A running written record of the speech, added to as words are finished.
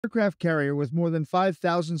Aircraft carrier with more than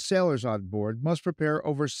 5,000 sailors on board must prepare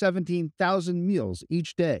over 17,000 meals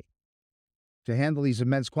each day. To handle these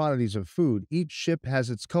immense quantities of food, each ship has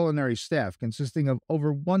its culinary staff consisting of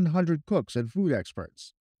over 100 cooks and food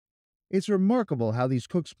experts. It's remarkable how these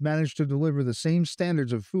cooks manage to deliver the same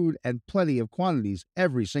standards of food and plenty of quantities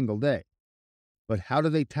every single day. But how do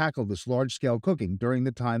they tackle this large scale cooking during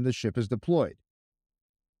the time the ship is deployed?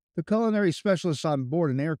 The culinary specialists on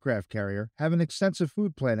board an aircraft carrier have an extensive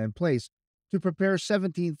food plan in place to prepare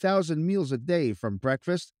 17,000 meals a day from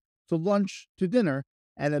breakfast to lunch to dinner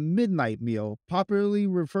and a midnight meal, popularly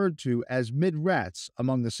referred to as mid-rats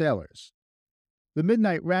among the sailors. The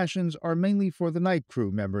midnight rations are mainly for the night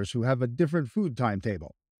crew members who have a different food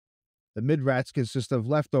timetable. The mid-rats consist of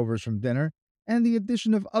leftovers from dinner and the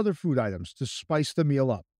addition of other food items to spice the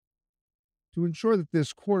meal up. To ensure that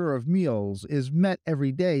this quarter of meals is met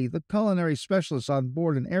every day, the culinary specialists on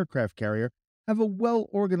board an aircraft carrier have a well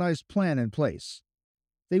organized plan in place.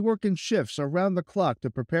 They work in shifts around the clock to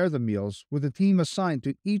prepare the meals with a team assigned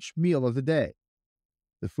to each meal of the day.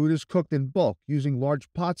 The food is cooked in bulk using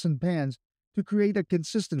large pots and pans to create a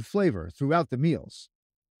consistent flavor throughout the meals.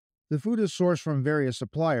 The food is sourced from various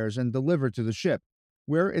suppliers and delivered to the ship,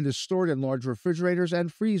 where it is stored in large refrigerators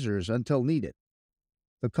and freezers until needed.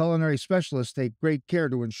 The culinary specialists take great care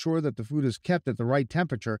to ensure that the food is kept at the right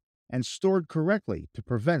temperature and stored correctly to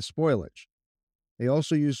prevent spoilage. They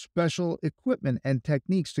also use special equipment and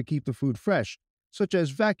techniques to keep the food fresh, such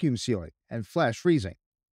as vacuum sealing and flash freezing.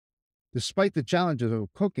 Despite the challenges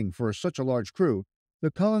of cooking for such a large crew,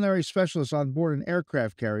 the culinary specialists on board an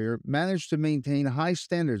aircraft carrier manage to maintain high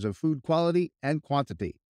standards of food quality and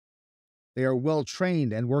quantity. They are well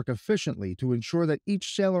trained and work efficiently to ensure that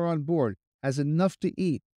each sailor on board has enough to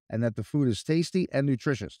eat and that the food is tasty and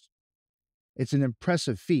nutritious. It's an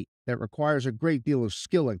impressive feat that requires a great deal of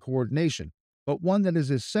skill and coordination, but one that is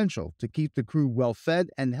essential to keep the crew well fed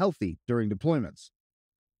and healthy during deployments.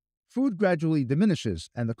 Food gradually diminishes,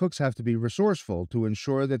 and the cooks have to be resourceful to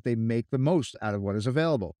ensure that they make the most out of what is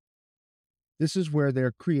available. This is where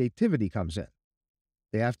their creativity comes in.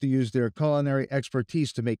 They have to use their culinary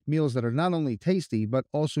expertise to make meals that are not only tasty but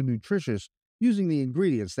also nutritious using the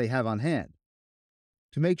ingredients they have on hand.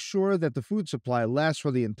 To make sure that the food supply lasts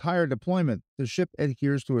for the entire deployment, the ship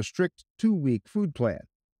adheres to a strict 2-week food plan.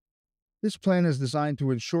 This plan is designed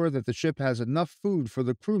to ensure that the ship has enough food for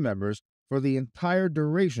the crew members for the entire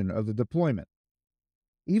duration of the deployment.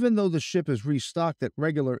 Even though the ship is restocked at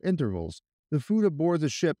regular intervals, the food aboard the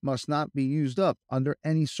ship must not be used up under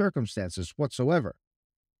any circumstances whatsoever.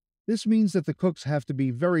 This means that the cooks have to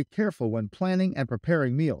be very careful when planning and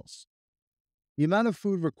preparing meals. The amount of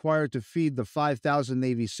food required to feed the 5,000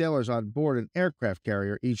 Navy sailors on board an aircraft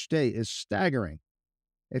carrier each day is staggering.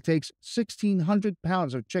 It takes 1,600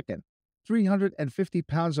 pounds of chicken, 350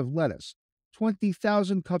 pounds of lettuce,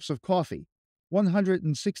 20,000 cups of coffee,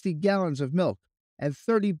 160 gallons of milk, and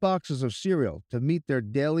 30 boxes of cereal to meet their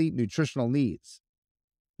daily nutritional needs.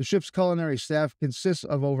 The ship's culinary staff consists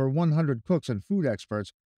of over 100 cooks and food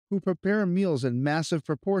experts who prepare meals in massive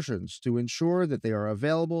proportions to ensure that they are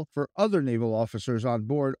available for other naval officers on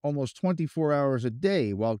board almost 24 hours a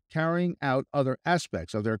day while carrying out other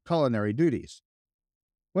aspects of their culinary duties.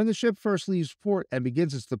 When the ship first leaves port and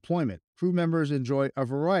begins its deployment, crew members enjoy a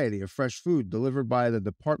variety of fresh food delivered by the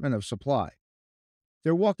Department of Supply.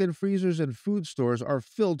 Their walk-in freezers and food stores are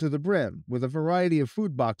filled to the brim with a variety of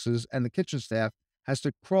food boxes, and the kitchen staff has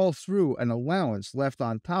to crawl through an allowance left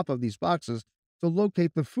on top of these boxes to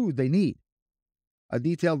locate the food they need. A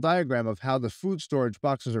detailed diagram of how the food storage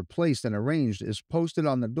boxes are placed and arranged is posted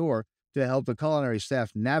on the door to help the culinary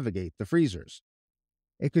staff navigate the freezers.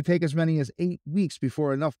 It could take as many as 8 weeks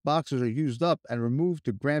before enough boxes are used up and removed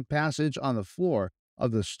to grant passage on the floor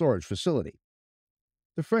of the storage facility.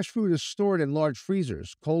 The fresh food is stored in large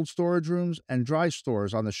freezers, cold storage rooms, and dry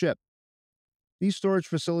stores on the ship. These storage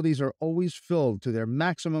facilities are always filled to their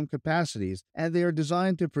maximum capacities, and they are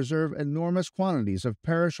designed to preserve enormous quantities of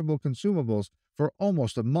perishable consumables for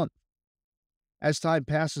almost a month. As time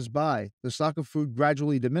passes by, the stock of food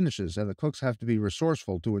gradually diminishes, and the cooks have to be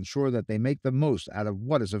resourceful to ensure that they make the most out of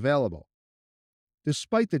what is available.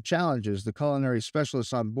 Despite the challenges, the culinary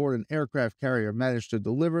specialists on board an aircraft carrier manage to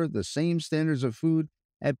deliver the same standards of food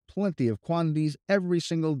at plenty of quantities every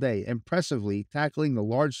single day, impressively tackling the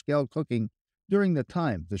large-scale cooking during the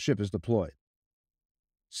time the ship is deployed.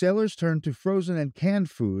 Sailors turn to frozen and canned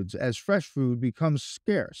foods as fresh food becomes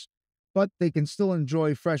scarce, but they can still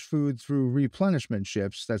enjoy fresh food through replenishment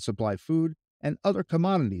ships that supply food and other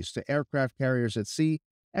commodities to aircraft carriers at sea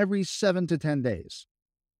every 7 to 10 days.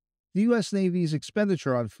 The U.S. Navy's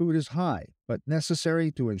expenditure on food is high, but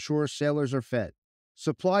necessary to ensure sailors are fed,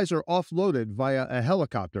 Supplies are offloaded via a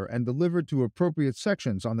helicopter and delivered to appropriate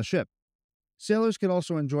sections on the ship. Sailors can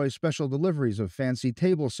also enjoy special deliveries of fancy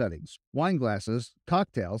table settings, wine glasses,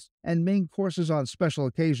 cocktails, and main courses on special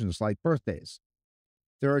occasions like birthdays.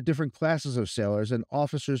 There are different classes of sailors, and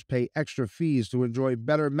officers pay extra fees to enjoy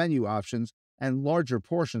better menu options and larger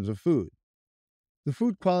portions of food. The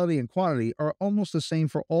food quality and quantity are almost the same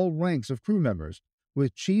for all ranks of crew members,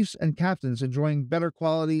 with chiefs and captains enjoying better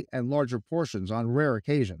quality and larger portions on rare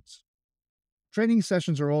occasions. Training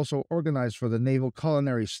sessions are also organized for the naval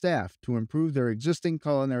culinary staff to improve their existing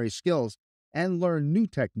culinary skills and learn new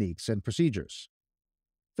techniques and procedures.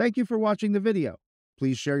 Thank you for watching the video.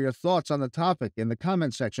 Please share your thoughts on the topic in the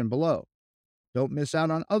comment section below. Don't miss out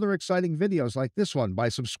on other exciting videos like this one by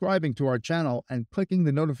subscribing to our channel and clicking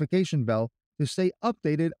the notification bell to stay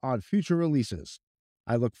updated on future releases.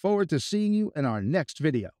 I look forward to seeing you in our next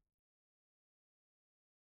video.